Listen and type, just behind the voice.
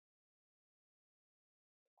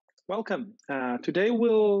Welcome. Today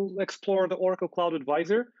we'll explore the Oracle Cloud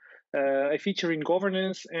Advisor, a feature in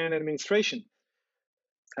governance and administration.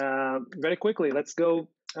 Very quickly, let's go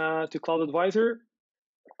to Cloud Advisor.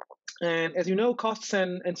 And as you know, costs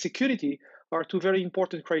and security are two very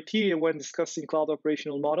important criteria when discussing cloud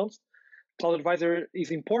operational models. Cloud Advisor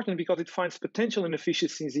is important because it finds potential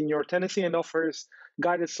inefficiencies in your tenancy and offers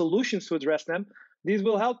guided solutions to address them. This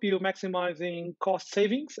will help you maximizing cost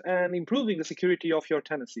savings and improving the security of your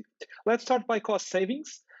tenancy. Let's start by cost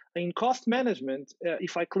savings. In cost management,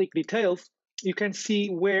 if I click details, you can see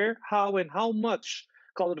where, how, and how much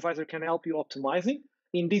Cloud Advisor can help you optimizing.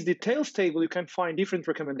 In this details table, you can find different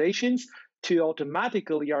recommendations to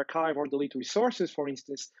automatically archive or delete resources, for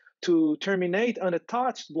instance, to terminate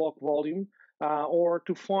unattached block volume, or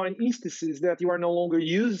to find instances that you are no longer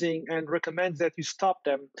using and recommends that you stop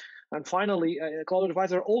them. And finally, Cloud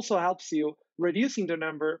Advisor also helps you reducing the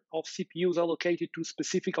number of CPUs allocated to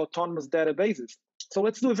specific autonomous databases. So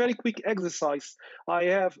let's do a very quick exercise. I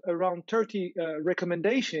have around 30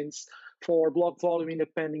 recommendations for block volume in a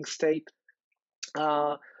pending state.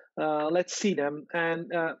 Let's see them.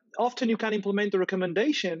 And often you can implement a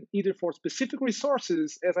recommendation either for specific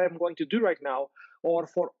resources, as I'm going to do right now, or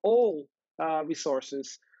for all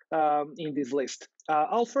resources in this list.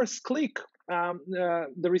 I'll first click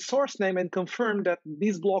the resource name and confirm that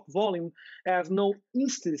this block volume has no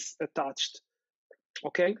instance attached.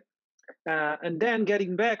 Okay, and then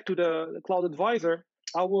getting back to the Cloud Advisor,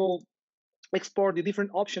 I will explore the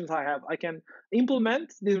different options I have. I can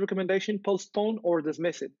implement this recommendation, postpone, or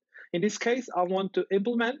dismiss it. In this case, I want to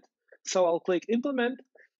implement, so I'll click implement.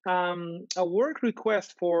 A work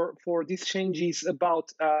request for these changes about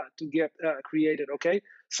to get created. Okay,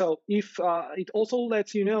 so if it also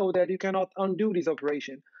lets you know that you cannot undo this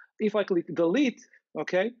operation. If I click delete,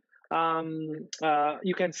 okay,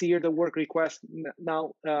 you can see here the work request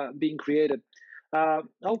now being created.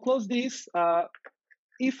 I'll close this.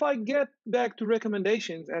 If I get back to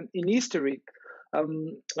recommendations and in history,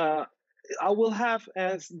 um, uh, I will have,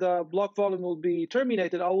 as the block volume will be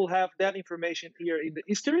terminated, I will have that information here in the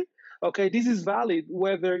history. Okay, this is valid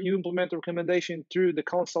whether you implement a recommendation through the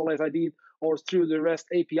console as I did or through the REST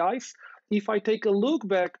APIs. If I take a look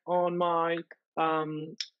back um,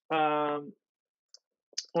 um, on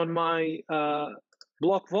my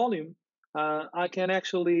block volume, I can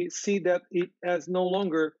actually see that it has no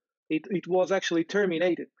longer, it was actually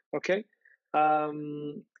terminated. Okay.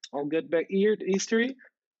 I'll get back here to history.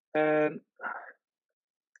 And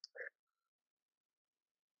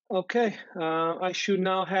okay, I should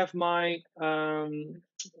now have my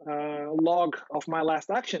log of my last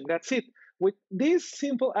action. That's it. With this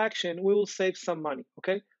simple action, we will save some money.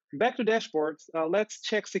 Okay, back to dashboards. Let's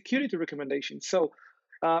check security recommendations. So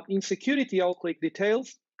in security, I'll click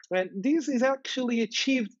details. And this is actually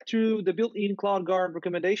achieved through the built-in CloudGuard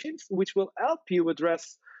recommendations, which will help you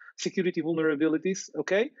address security vulnerabilities.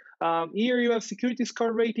 Okay, here you have security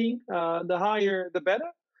score rating. The higher, the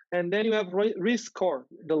better. And then you have risk score.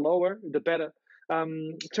 The lower, the better.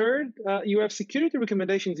 Third, you have security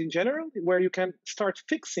recommendations in general, where you can start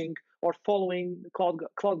fixing or following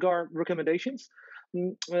CloudGuard recommendations.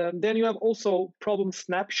 Then you have also problem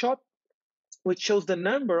snapshot, which shows the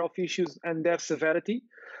number of issues and their severity.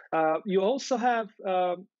 You also have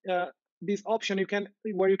this option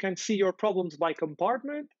where you can see your problems by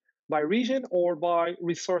compartment, by region, or by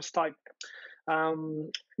resource type.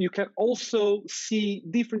 You can also see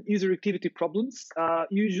different user activity problems,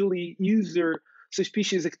 usually user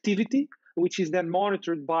suspicious activity, which is then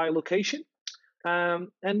monitored by location. And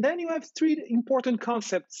then you have three important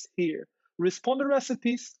concepts here: responder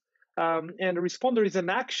recipes. And a responder is an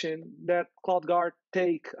action that CloudGuard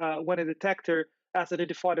take when a detector has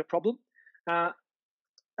identified a problem. Uh,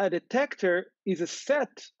 a detector is a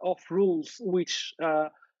set of rules which,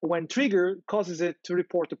 when triggered, causes it to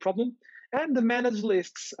report the problem. And the managed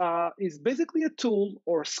lists is basically a tool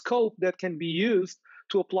or scope that can be used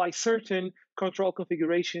to apply certain control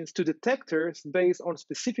configurations to detectors based on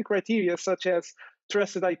specific criteria, such as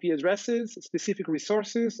trusted IP addresses, specific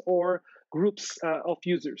resources, or groups of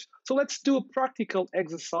users. So let's do a practical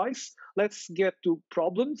exercise. Let's get to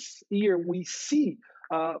problems. Here we see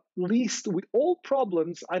list with all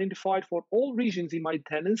problems identified for all regions in my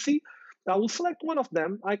tenancy. I will select one of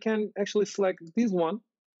them. I can actually select this one.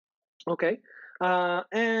 Okay.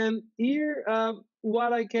 And here,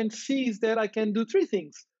 what I can see is that I can do three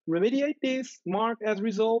things: remediate this, mark as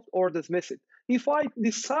resolved, or dismiss it. If I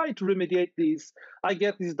decide to remediate these, I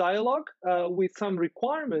get this dialog with some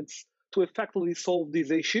requirements to effectively solve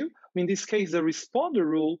this issue. In this case, the responder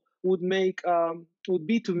rule would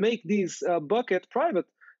be to make this bucket private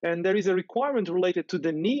And there is a requirement related to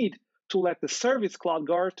the need to let the service Cloud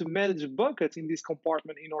Guard to manage buckets in this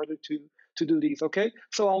compartment in order to do this, okay?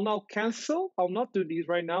 So I'll now cancel. I'll not do this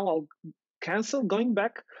right now. I'll cancel, going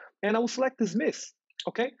back, and I will select dismiss,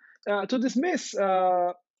 okay? To dismiss,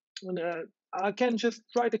 I can just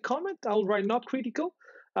write a comment. I'll write not critical.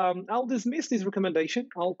 I'll dismiss this recommendation.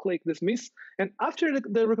 I'll click dismiss. And after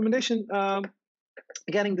the recommendation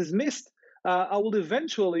getting dismissed, I will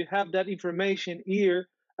eventually have that information here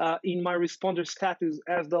in my responder status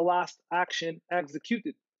as the last action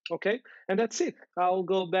executed. Okay, and that's it. I'll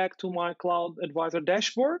go back to my Cloud Advisor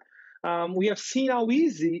dashboard. We have seen how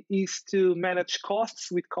easy it is to manage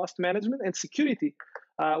costs with cost management and security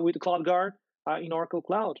with Cloud Guard in Oracle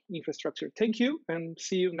Cloud infrastructure. Thank you, and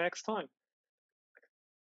see you next time.